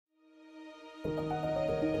Most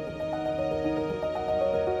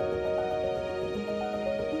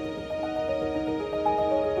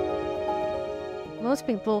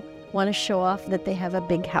people want to show off that they have a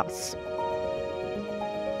big house.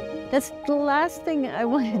 That's the last thing I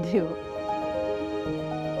want to do.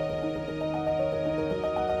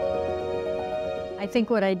 I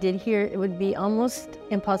think what I did here, it would be almost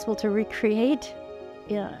impossible to recreate.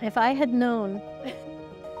 Yeah, if I had known,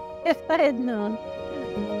 if I had known.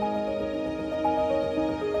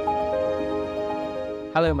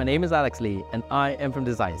 Hello, my name is Alex Lee and I am from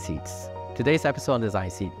Designseed. Today's episode on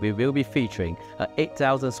Designseed, we will be featuring an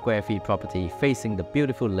 8,000 square feet property facing the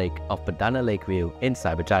beautiful lake of Perdana Lakeview in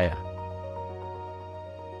Cyberjaya.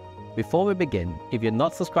 Before we begin, if you're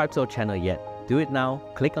not subscribed to our channel yet, do it now,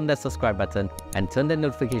 click on that subscribe button and turn the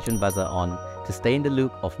notification buzzer on to stay in the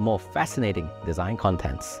loop of more fascinating design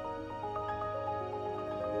contents.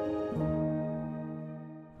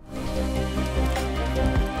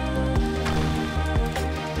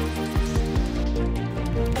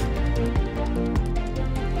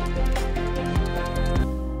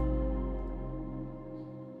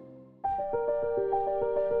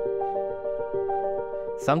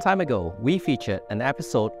 Some time ago, we featured an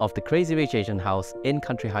episode of the Crazy Rich Asian house in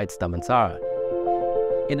Country Heights, Damansara.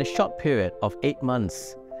 In a short period of 8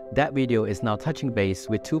 months, that video is now touching base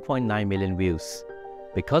with 2.9 million views.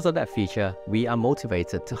 Because of that feature, we are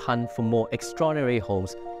motivated to hunt for more extraordinary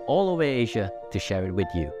homes all over Asia to share it with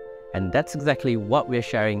you. And that's exactly what we're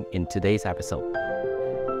sharing in today's episode.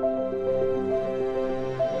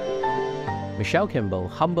 Michelle Kimball,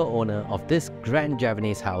 humble owner of this grand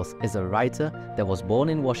Javanese house, is a writer that was born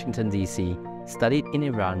in Washington, D.C., studied in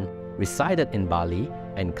Iran, resided in Bali,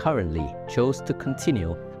 and currently chose to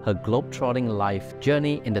continue her globe-trotting life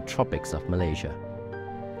journey in the tropics of Malaysia.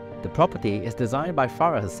 The property is designed by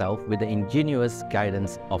Farah herself with the ingenious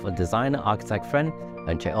guidance of a designer architect friend,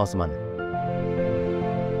 Encik Osman.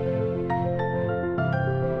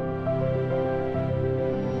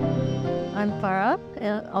 I'm Farah,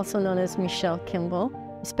 also known as Michelle Kimball.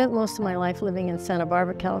 I spent most of my life living in Santa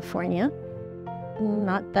Barbara, California.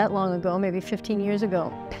 Not that long ago, maybe 15 years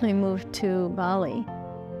ago, I moved to Bali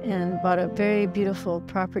and bought a very beautiful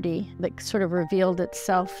property that sort of revealed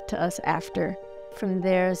itself to us after. From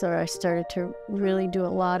there is where I started to really do a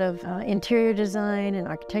lot of interior design and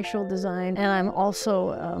architectural design. And I'm also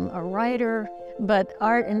a writer, but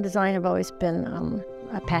art and design have always been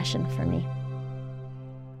a passion for me.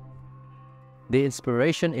 The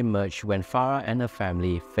inspiration emerged when Farah and her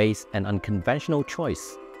family faced an unconventional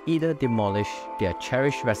choice: either demolish their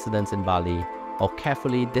cherished residence in Bali or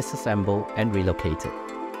carefully disassemble and relocate it.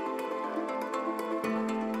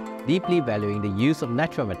 Deeply valuing the use of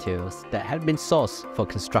natural materials that had been sourced for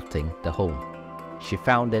constructing the home, she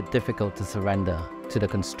found it difficult to surrender to the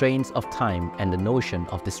constraints of time and the notion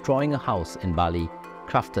of destroying a house in Bali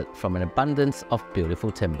crafted from an abundance of beautiful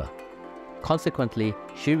timber. Consequently,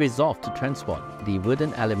 she resolved to transport the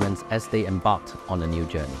wooden elements as they embarked on a new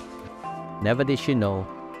journey. Never did she know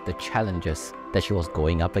the challenges that she was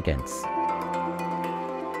going up against.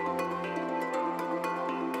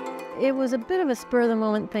 It was a bit of a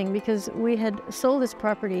spur-of-the-moment thing because we had sold this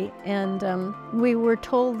property and we were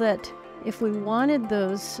told that if we wanted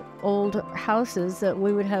those old houses that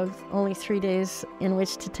we would have only 3 days in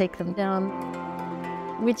which to take them down,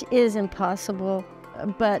 which is impossible.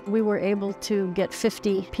 But we were able to get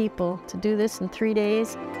 50 people to do this in 3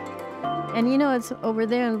 days. And you know, it's over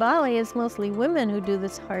there in Bali, it's mostly women who do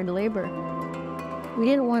this hard labor. We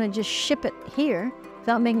didn't want to just ship it here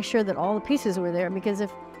without making sure that all the pieces were there, because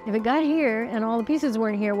if it got here and all the pieces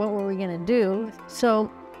weren't here, what were we going to do? So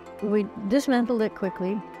we dismantled it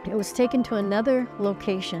quickly. It was taken to another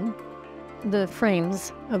location. The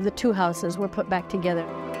frames of the two houses were put back together.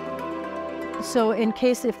 So in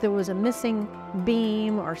case if there was a missing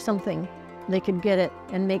beam or something, they could get it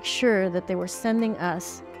and make sure that they were sending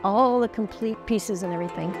us all the complete pieces and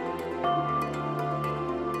everything.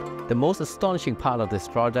 The most astonishing part of this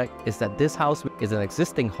project is that this house is an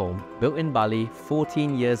existing home built in Bali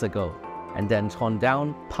 14 years ago and then torn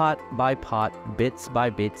down part by part, bits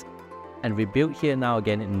by bits, and rebuilt here now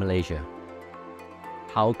again in Malaysia.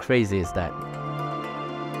 How crazy is that?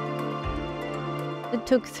 It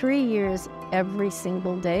took 3 years every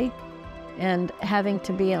single day and having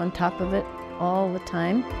to be on top of it all the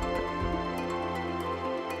time.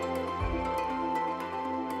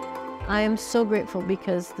 I am so grateful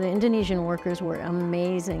because the Indonesian workers were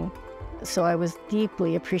amazing. So I was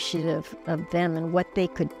deeply appreciative of them and what they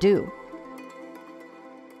could do.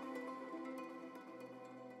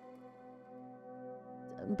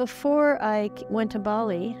 Before I went to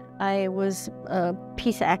Bali, I was a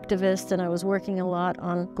peace activist and I was working a lot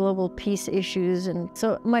on global peace issues. And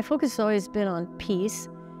so my focus has always been on peace.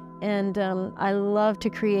 And I love to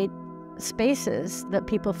create spaces that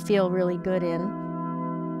people feel really good in.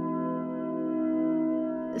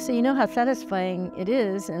 So you know how satisfying it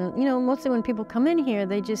is. And you know, mostly when people come in here,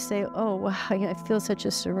 they just say, oh, wow, I feel such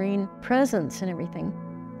a serene presence and everything.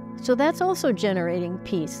 So that's also generating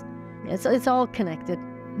peace. It's all connected.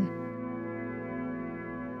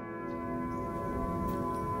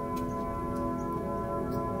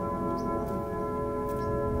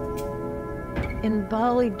 In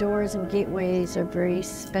Bali, doors and gateways are very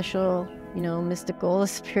special, you know, mystical,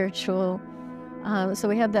 spiritual. So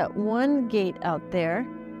we have that one gate out there.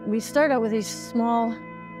 We start out with these small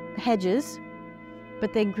hedges,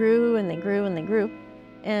 but they grew and they grew and they grew.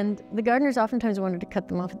 And the gardeners oftentimes wanted to cut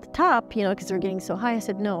them off at the top, you know, because they were getting so high. I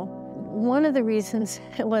said, no. One of the reasons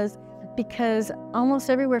was because almost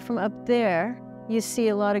everywhere from up there, you see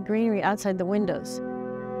a lot of greenery outside the windows.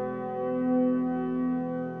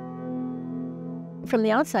 From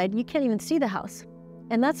the outside, you can't even see the house.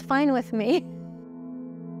 And that's fine with me.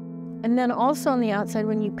 And then also on the outside,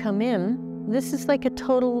 when you come in, this is like a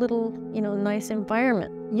total little, you know, nice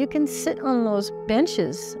environment. You can sit on those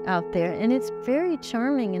benches out there, and it's very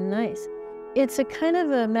charming and nice. It's a kind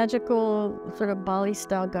of a magical sort of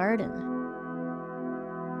Bali-style garden.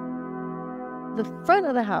 The front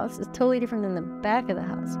of the house is totally different than the back of the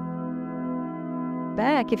house.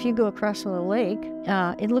 Back, if you go across from the lake,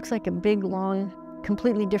 it looks like a big, long,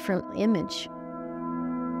 completely different image.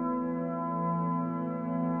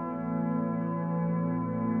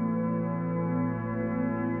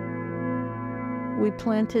 We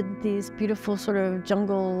planted these beautiful sort of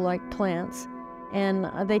jungle-like plants, and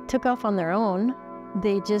they took off on their own.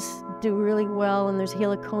 They just do really well, and there's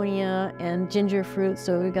heliconia and ginger fruit,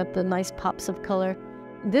 so we got the nice pops of color.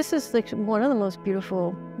 This is like one of the most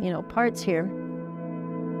beautiful, you know, parts here.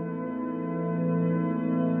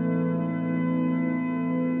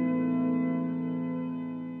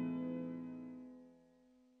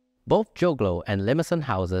 Both joglo and limestone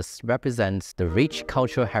houses represent the rich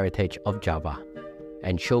cultural heritage of Java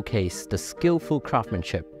and showcase the skillful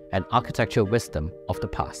craftsmanship and architectural wisdom of the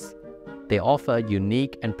past. They offer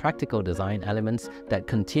unique and practical design elements that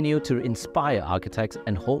continue to inspire architects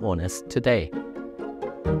and homeowners today.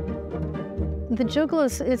 The joglo,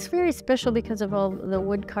 it's very special because of all the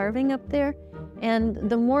wood carving up there. And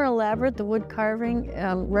the more elaborate the wood carving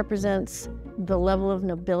represents the level of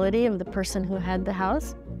nobility of the person who had the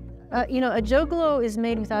house. You know, a joglo is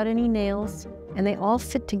made without any nails, and they all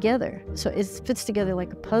fit together. So it fits together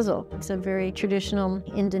like a puzzle. It's a very traditional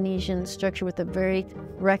Indonesian structure with a very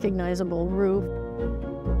recognizable roof.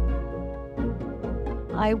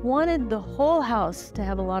 I wanted the whole house to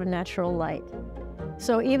have a lot of natural light.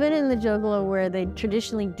 So even in the joglo, where they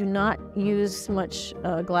traditionally do not use much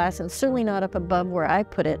glass, and certainly not up above where I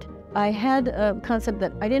put it, I had a concept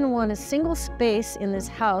that I didn't want a single space in this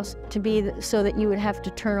house to be so that you would have to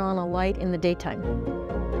turn on a light in the daytime.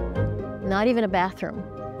 Not even a bathroom.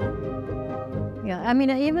 Yeah, I mean,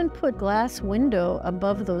 I even put glass window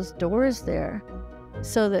above those doors there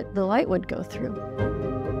so that the light would go through.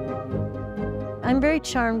 I'm very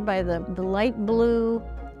charmed by the light blue,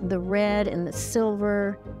 the red and the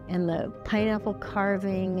silver and the pineapple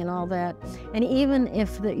carving and all that. And even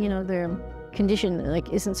if the, you know, their condition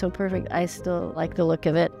like isn't so perfect, I still like the look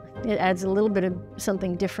of it. It adds a little bit of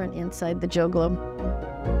something different inside the joglo.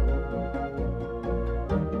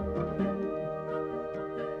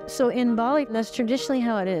 So in Bali, that's traditionally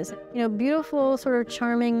how it is. You know, beautiful, sort of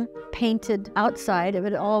charming, painted outside, of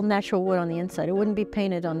it all natural wood on the inside. It wouldn't be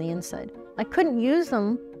painted on the inside. I couldn't use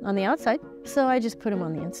them on the outside, so I just put them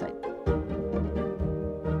on the inside.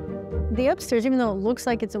 The upstairs, even though it looks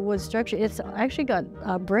like it's a wood structure, it's actually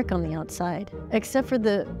got brick on the outside, except for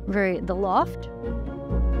the loft.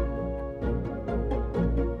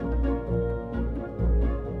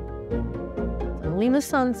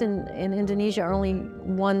 Limassons in Indonesia are only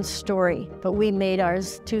one story, but we made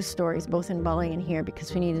ours 2 stories, both in Bali and here,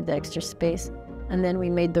 because we needed the extra space. And then we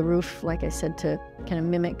made the roof, like I said, to kind of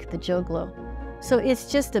mimic the joglo. So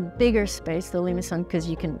it's just a bigger space, the limasson, because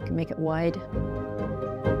you can make it wide.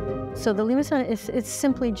 So the limasson, it's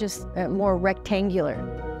simply just more rectangular.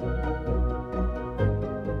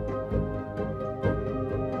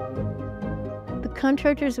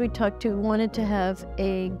 Contractors we talked to wanted to have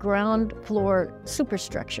a ground floor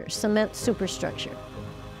superstructure, cement superstructure.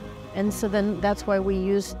 And so then that's why we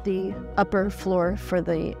used the upper floor for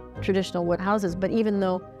the traditional wood houses. But even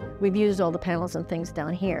though we've used all the panels and things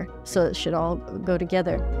down here, so it should all go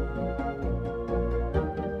together.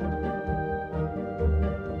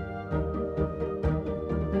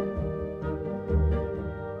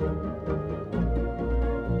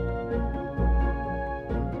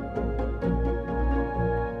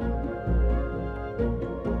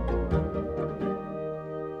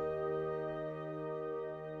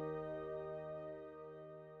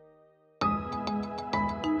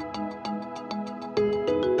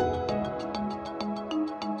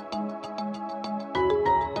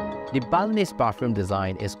 The Balinese bathroom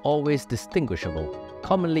design is always distinguishable,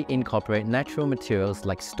 commonly incorporate natural materials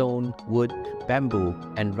like stone, wood, bamboo,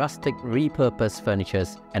 and rustic repurposed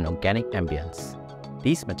furnitures and organic ambience.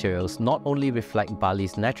 These materials not only reflect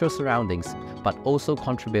Bali's natural surroundings, but also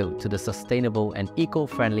contribute to the sustainable and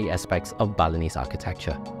eco-friendly aspects of Balinese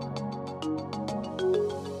architecture.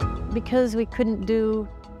 Because we couldn't do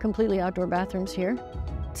completely outdoor bathrooms here,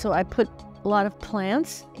 so I put a lot of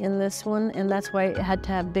plants in this one, and that's why it had to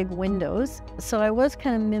have big windows. So I was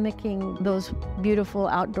kind of mimicking those beautiful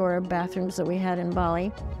outdoor bathrooms that we had in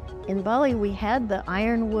Bali. In Bali, we had the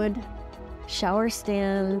ironwood shower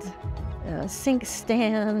stand, sink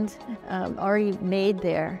stand already made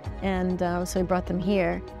there, and so I brought them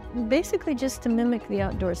here, basically just to mimic the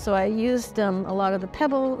outdoors. So I used a lot of the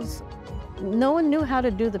pebbles. No one knew how to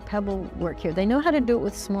do the pebble work here. They know how to do it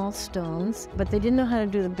with small stones, but they didn't know how to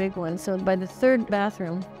do the big ones. So by the third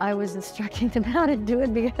bathroom, I was instructing them how to do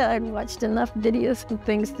it because I'd watched enough videos and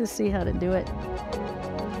things to see how to do it.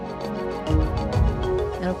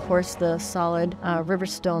 And of course, the solid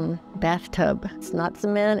riverstone bathtub. It's not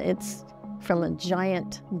cement, it's from a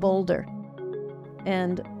giant boulder.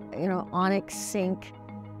 And, you know, onyx sink.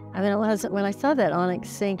 I mean, when I saw that onyx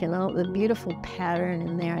sink and all the beautiful pattern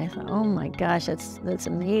in there, I thought, oh my gosh, that's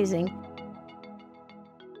amazing.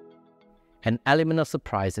 An element of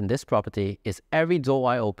surprise in this property is every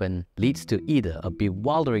door I open leads to either a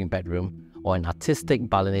bewildering bedroom or an artistic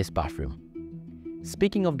Balinese bathroom.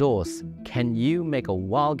 Speaking of doors, can you make a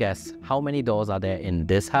wild guess how many doors are there in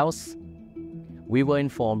this house? We were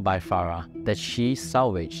informed by Farah that she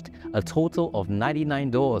salvaged a total of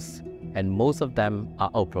 99 doors, and most of them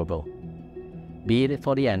are operable, be it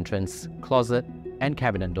for the entrance, closet, and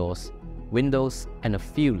cabinet doors, windows, and a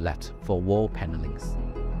few left for wall panelings.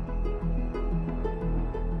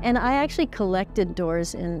 And I actually collected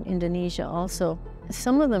doors in Indonesia also.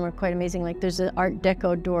 Some of them are quite amazing, like there's an Art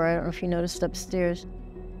Deco door, I don't know if you noticed upstairs,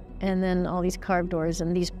 and then all these carved doors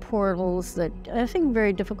and these portals that I think are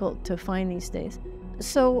very difficult to find these days.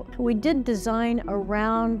 So we did design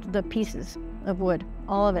around the pieces of wood,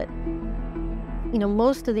 all of it. You know,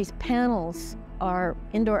 most of these panels are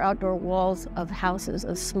indoor-outdoor walls of houses,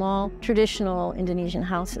 of small, traditional Indonesian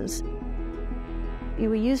houses.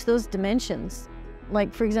 We use those dimensions.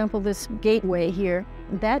 Like, for example, this gateway here,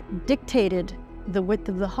 that dictated the width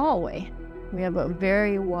of the hallway. We have a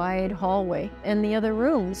very wide hallway. And the other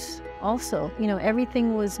rooms also, you know,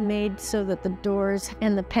 everything was made so that the doors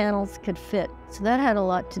and the panels could fit. So that had a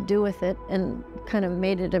lot to do with it and kind of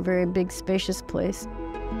made it a very big, spacious place.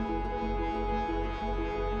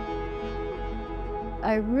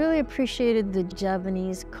 I really appreciated the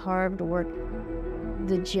Javanese carved work,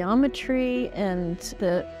 the geometry and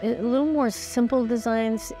the a little more simple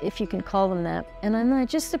designs, if you can call them that. And I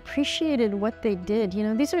just appreciated what they did. You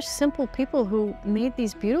know, these are simple people who made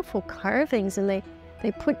these beautiful carvings, and they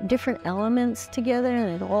put different elements together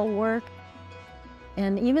and it all worked.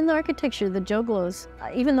 And even the architecture, the joglos,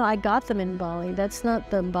 even though I got them in Bali, that's not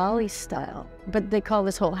the Bali style. But they call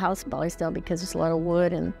this whole house Bali style because there's a lot of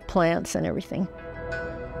wood and plants and everything.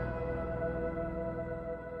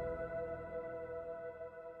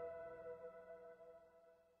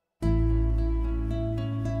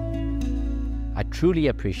 I truly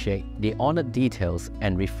appreciate the honored details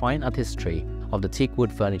and refined artistry of the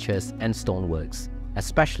teakwood furnitures and stoneworks,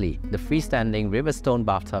 especially the freestanding riverstone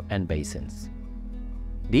bathtub and basins.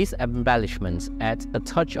 These embellishments add a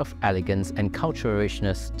touch of elegance and cultural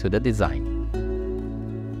richness to the design.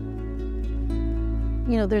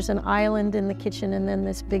 You know, there's an island in the kitchen and then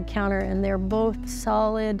this big counter, and they're both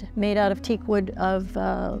solid, made out of teakwood of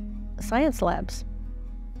science labs.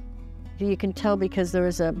 You can tell because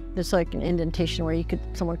there's like an indentation where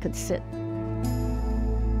someone could sit.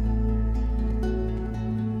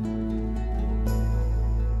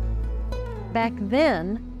 Back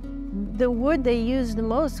then, the wood they used the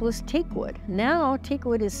most was teakwood. Now,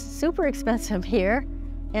 teakwood is super expensive here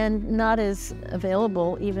and not as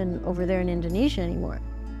available even over there in Indonesia anymore.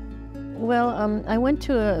 Well, I went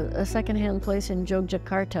to a secondhand place in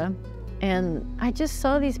Yogyakarta, and I just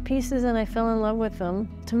saw these pieces and I fell in love with them.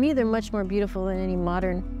 To me, they're much more beautiful than any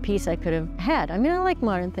modern piece I could have had. I mean, I like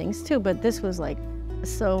modern things too, but this was like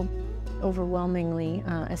so overwhelmingly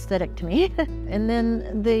aesthetic to me. And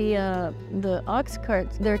then the ox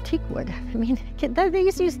carts, they're teakwood. I mean, they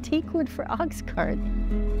used to use teakwood for ox cart.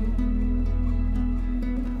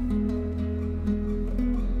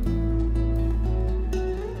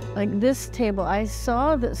 Like this table, I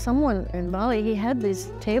saw that someone in Bali, he had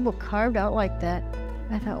this table carved out like that.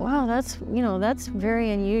 I thought, wow, that's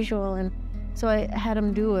very unusual. And so I had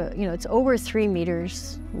him do it's over 3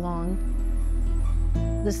 meters long.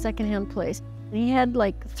 the secondhand place. And he had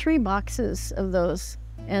like 3 boxes of those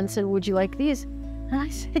and said, would you like these? And I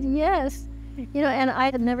said, yes. You know, and I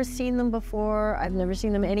had never seen them before. I've never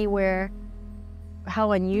seen them anywhere.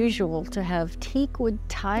 How unusual to have teak wood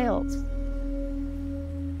tiles.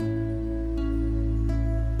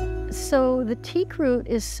 So the teak root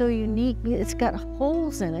is so unique. It's got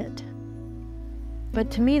holes in it.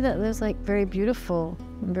 But to me, that was like very beautiful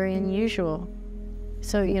and very unusual.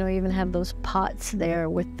 So, you know, you even have those pots there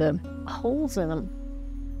with the holes in them.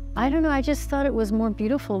 I don't know, I just thought it was more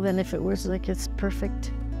beautiful than if it was like it's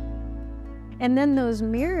perfect. And then those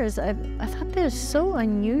mirrors, I thought they're so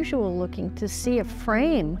unusual looking to see a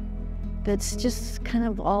frame that's just kind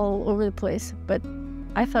of all over the place. But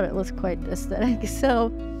I thought it was quite aesthetic.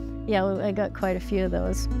 So yeah, I got quite a few of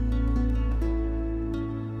those.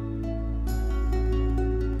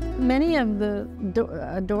 Many of the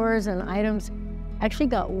doors and items actually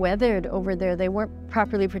got weathered over there. They weren't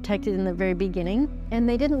properly protected in the very beginning, and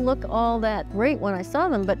they didn't look all that great when I saw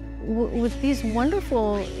them, but with these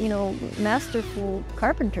wonderful, you know, masterful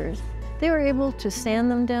carpenters, they were able to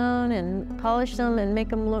sand them down and polish them and make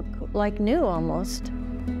them look like new almost.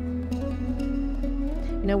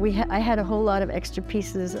 You know, I had a whole lot of extra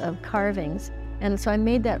pieces of carvings, and so I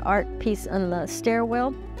made that art piece on the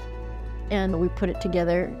stairwell, and we put it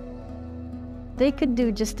together. They could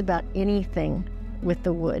do just about anything with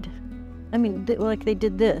the wood. I mean, like they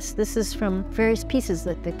did this. This is from various pieces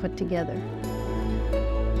that they put together.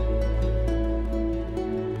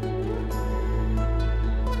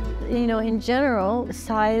 You know, in general, the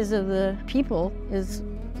size of the people is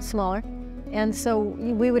smaller, and so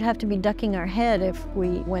we would have to be ducking our head if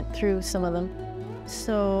we went through some of them.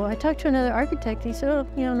 So I talked to another architect, and he said, oh,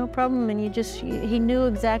 you know, no problem, and he knew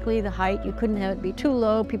exactly the height. You couldn't have it be too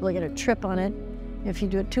low, people are gonna trip on it. If you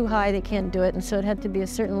do it too high, they can't do it, and so it had to be a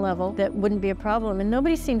certain level that wouldn't be a problem. And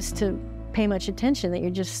nobody seems to pay much attention that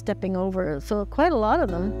you're just stepping over, so quite a lot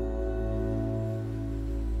of them.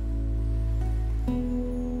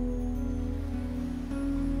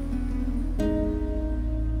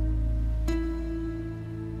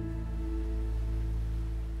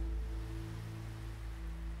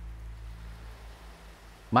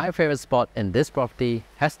 My favorite spot in this property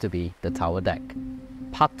has to be the tower deck.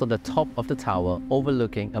 Parked on the top of the tower,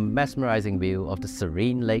 overlooking a mesmerizing view of the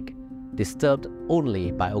serene lake, disturbed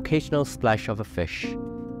only by occasional splash of a fish.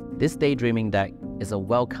 This daydreaming deck is a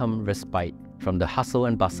welcome respite from the hustle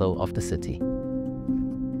and bustle of the city.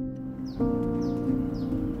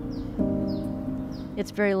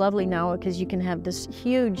 It's very lovely now because you can have this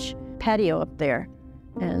huge patio up there,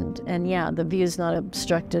 and yeah, the view is not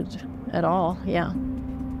obstructed at all, yeah.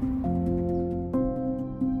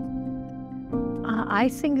 I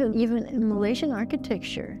think that even in Malaysian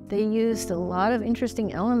architecture, they used a lot of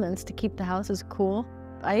interesting elements to keep the houses cool.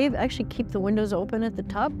 I actually keep the windows open at the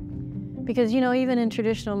top because, you know, even in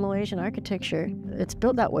traditional Malaysian architecture, it's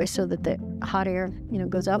built that way so that the hot air, you know,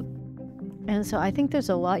 goes up. And so I think there's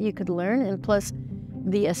a lot you could learn, and plus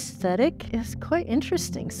the aesthetic is quite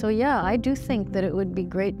interesting. So yeah, I do think that it would be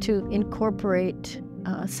great to incorporate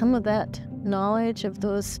some of that knowledge of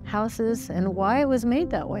those houses and why it was made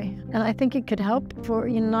that way. And I think it could help for,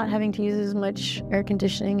 you know, not having to use as much air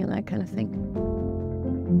conditioning and that kind of thing.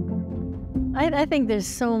 I think there's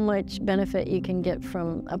so much benefit you can get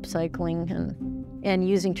from upcycling and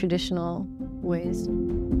using traditional ways.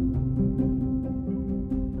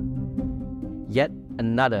 Yet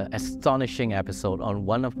another astonishing episode on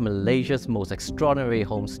one of Malaysia's most extraordinary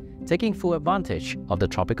homes, taking full advantage of the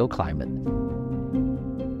tropical climate.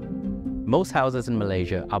 Most houses in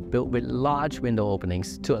Malaysia are built with large window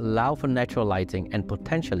openings to allow for natural lighting and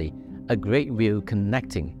potentially a great view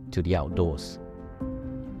connecting to the outdoors.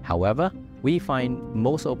 However, we find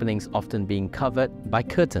most openings often being covered by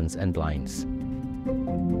curtains and blinds.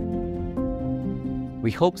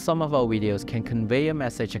 We hope some of our videos can convey a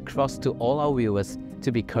message across to all our viewers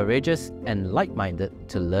to be courageous and like-minded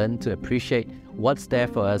to learn to appreciate what's there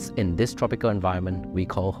for us in this tropical environment we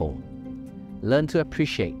call home. Learn to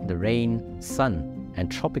appreciate the rain, sun,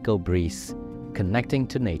 and tropical breeze connecting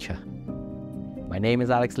to nature. My name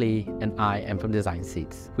is Alex Lee, and I am from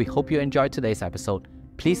Designseed. We hope you enjoyed today's episode.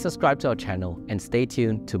 Please subscribe to our channel and stay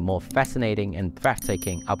tuned to more fascinating and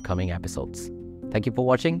breathtaking upcoming episodes. Thank you for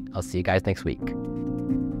watching. I'll see you guys next week.